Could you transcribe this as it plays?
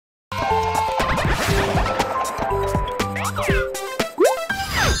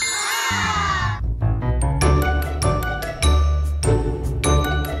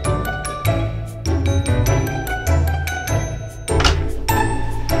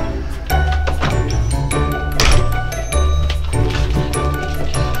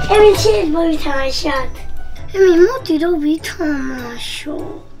ემი შეიძლება ვითამაშოთ. ემი მოდი რომ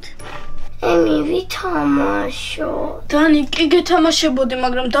ვითამაშოთ. ემი ვითამაშოთ. დანი, კი გეთამაშებოდი,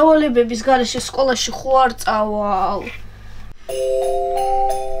 მაგრამ დავალებების გარეშე სკოლაში ხო არ წავალ.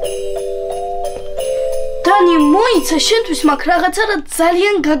 დანი, მოიცა, შენთვის მაგ რაღაცა რა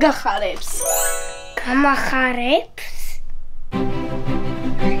ძალიან გაგახარებს. გამახარებს?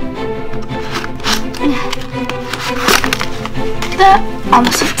 და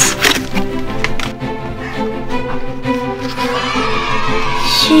ამასაც.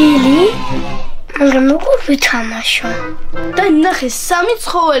 ჟელი? მაგრამ როგორ ვითამაშო? და ნახე, 3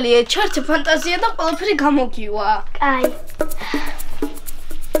 ცხოველია, ჩართე ფანტაზია და ყველაფერი გამოგივა. კაი.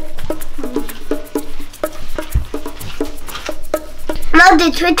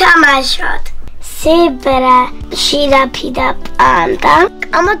 მოდით ვითამაშოთ. ზებრა, ჟირაფი და პანდა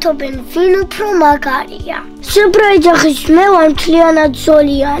ამათობენ ვინ უფრო მაგარია. ზებრა ეძახის მე ვარ მთლიანად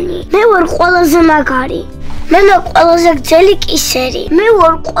ზოლიანი. მე ვარ ყველაზე მაგარი. მე ყველაზე გრძელი კისერი. მე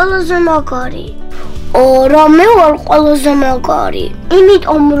ვარ ყველაზე მაგარი. რა მე ვარ ყველაზე მაგარი.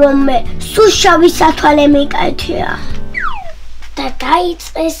 იმიტომ რომ მე სულ შავი სათვალე მიკეთია. და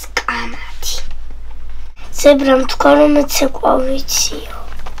დაიწყეს კამათი. ზებრამ თქვა რომ ეცეკვა ვიციო.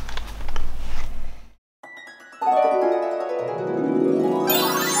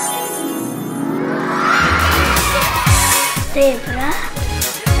 ზებრა,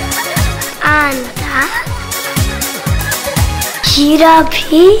 პანდა,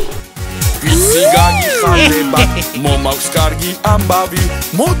 ჟირაფი, ვისი გაგიხარება, მომავს კარგი ამბავი,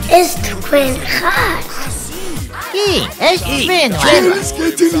 მოდი. ეს თქვენ ხარ? კი, ეს თქვენ ვარ. ჟელის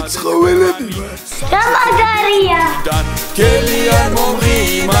კეთილი ცხოველები ვარ. რა მაგარია! დანიელა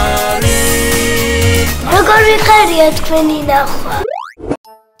მომღიმარი. როგორ ვიყარია თქვენი ნახვა?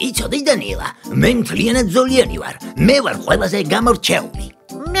 იცოდი დანიელა, მე მთლიანად ზოლიანი ვარ. მე ვარ ყველაზე გამორჩეული.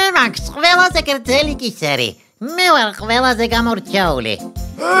 მე მაქვს ყველაზე გრძელი კისერი. მე ვარ ყველაზე გამორჩეული.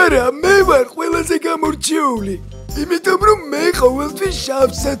 არა, მე ვარ ყველაზე გამორჩეული. იმიტომ რომ მე ყოველთვის შავ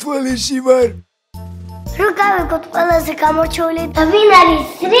სათვალეში ვარ. რო გავიგოთ ყველაზე გამორჩეული და ვინ არის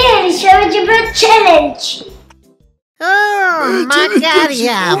ზრიელი შევეჯიბროთ ჩელენჯი.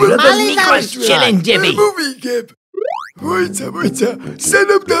 მაგარია, როგორ მიყვარს ჩელენჯები. მოვიგებ. მოიცა,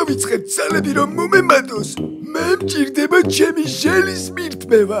 სანამ დავიწყებ ძალები რომ მომემატოს, მე მჭირდება ჩემი ჟელის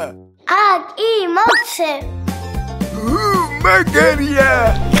მირთმევა. კი, მოგცე. მაგარია.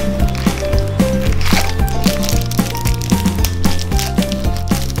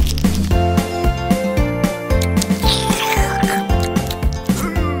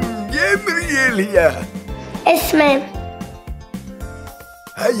 ემილია. ეს მე.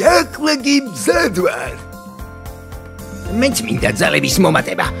 აი ახლა გიმზად ვარ. მეც მინდა ძალების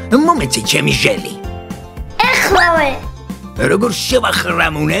მომატება. მომეცი ჩემი ჟელი. ეხლავე. როგორ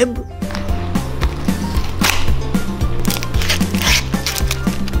შევახრამუნებ?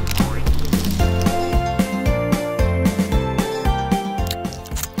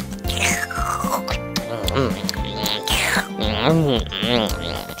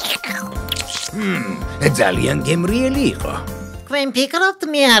 ძალიან გემრიელი იყო. თქვენ ფიქრობთ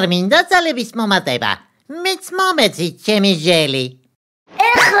მე არ მინდა ძალების მომატება? მეც მომეცით ჩემი ჟელი.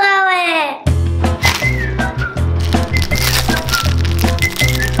 ეხლავე.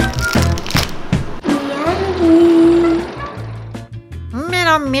 მე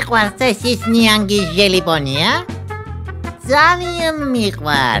რომ მიყვარს ეს ის ნიანგი ჟელი პონია? ძალიან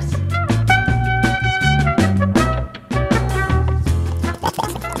მიყვარს.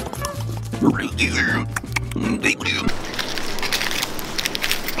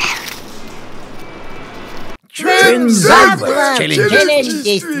 ჩვენ მზად ვართ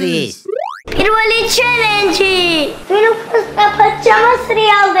ჩელენჯისთვის. პირველი ჩელენჯი. ვინ უფრო სწრაფად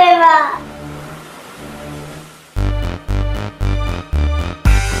ჩამოსრიალდება?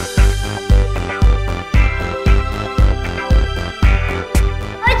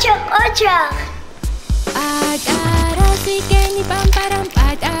 ოჩახ. Patarasvikeni pam param,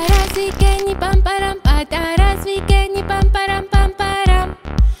 patarasvikeni pam param, patarasvikeni pam param pam param.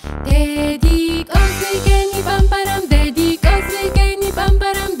 Dedikosvikeni pam param, dedikosvikeni pam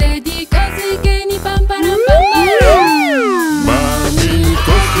param, dedikosvikeni pam param pam param. Mami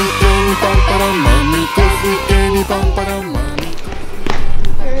kosvikeni pam param, mami kosvikeni pam param.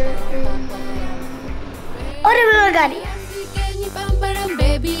 ორი მაგარია. Vikeni pam param,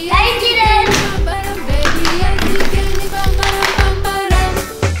 baby. გაიგინეთ. Pam param, baby. Vikeni pam param pam param.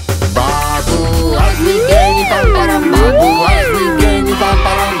 Babu asvikeni pam param, babu asvikeni pam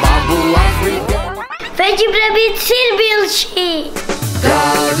param, babu asvikeni. ვეჯიბრები ცილბილში.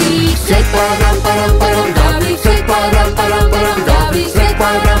 Gavi se param param param, gavi se param param param, gavi se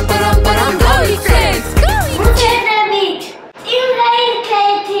param param param goikets Muchedemit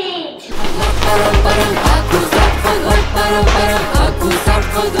Ingaiketit param param akuzat khod param param akuzat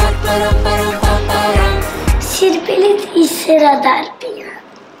khod param param param Sirpilit isera darbia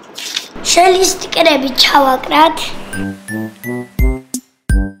Ჟელის სტიკერები ჩავაკრათ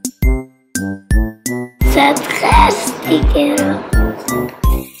სათხარ სტიკერო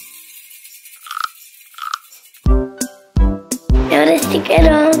მეორე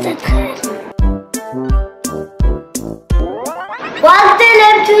სტიკერო სათხარ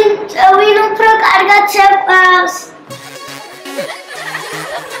ვაგდელებთ ვინ უფრო კარგად შეყვავს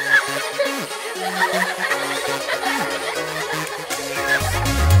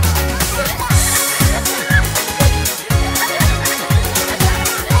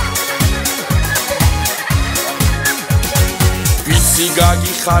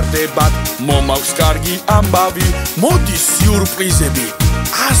გაგიხარდებათ მომაქვს კარგი ამბავი მოდის სიურპრიზები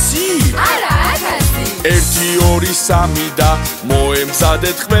 100 არა 1000 1 2 3 და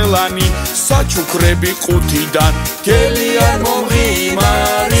მოემზადეთ ყველანი საჩუქრები ყუთიდან გელიან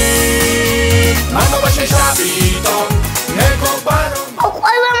მომღიმარი მადლობა შეშაბიტო მეგობარო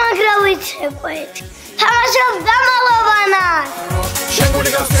ყველა მაგრა ვიცეკვეთ თამაშობ დამალოვანას შეგული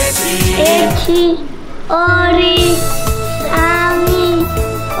გავხსნეთი 1 2 Ami,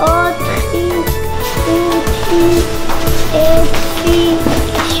 4,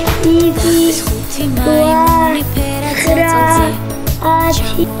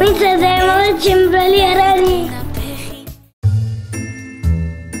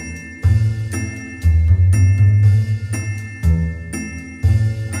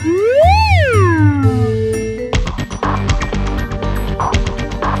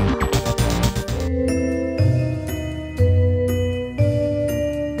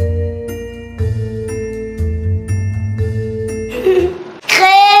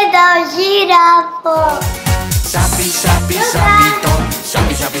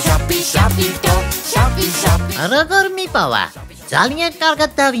 როგორ მიპოვა? ძალიან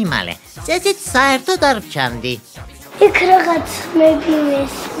კარგად დავიმალე. წესით საერთოდ არ ვჩანდი. იქ რაღაც ხმები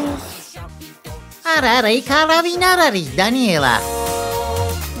მესმის. არა, იქ არავინ არ არის, დანიელა.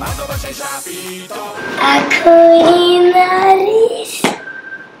 აქ ვინ არის?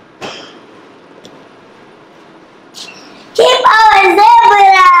 იპოვე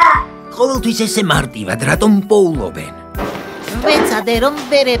ზებრა! ყოველთვის ესე მარტივად, რატომ პოულობენ? ვეცადე რომ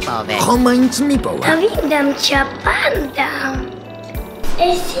ვერ ეპოვე. ხომ მაინც მიპოვა. დავინდამჭა პანდა.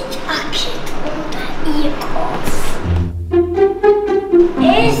 ესიც აქეთ უნდა იყოს.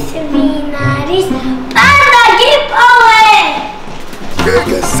 ეს ვინ არის? პანდა გიპოვე!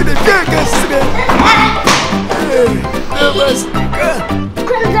 გაგასრე აბასტიკა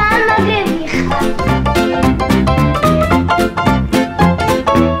თქვენ ძალიან მაგები ხარ.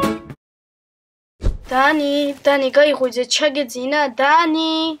 Dani, გაიღვიძე, ჩაგეძინა,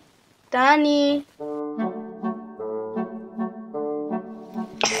 Dani.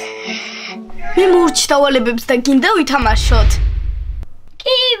 მე მურჩ დავალებებს და გინდა ვითამაშოთ.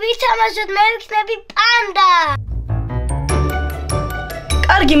 კი, ვითამაშოთ, მე ვიქნები პანდა.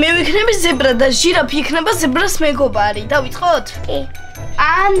 კარგი, მე ვიქნები ზებრა და ჟირაფი იქნება ზებრას მეგობარი. დავიწყოთ? კი.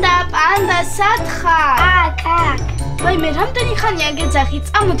 პანდა, სათხარ. აქ. ვაი, მე რამდენი ხანი აგეძახი,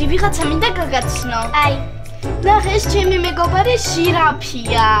 წამოდი ვიღაცა მინდა გაგაცნო. აი, ნახე, ეს ჩემი მეგობარი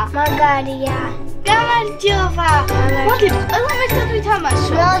ჟირაფია. მაგარია. გამარჯობა. მოდი, ყველა ერთად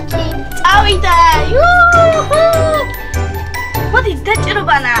ვითამაშოთ. მოდი. წავიდა. მოდი,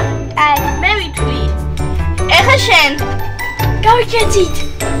 დაჭრობანა. აი, მე ვითვლი. ეხა შენ. გავიქეცით.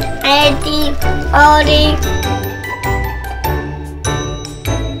 1 2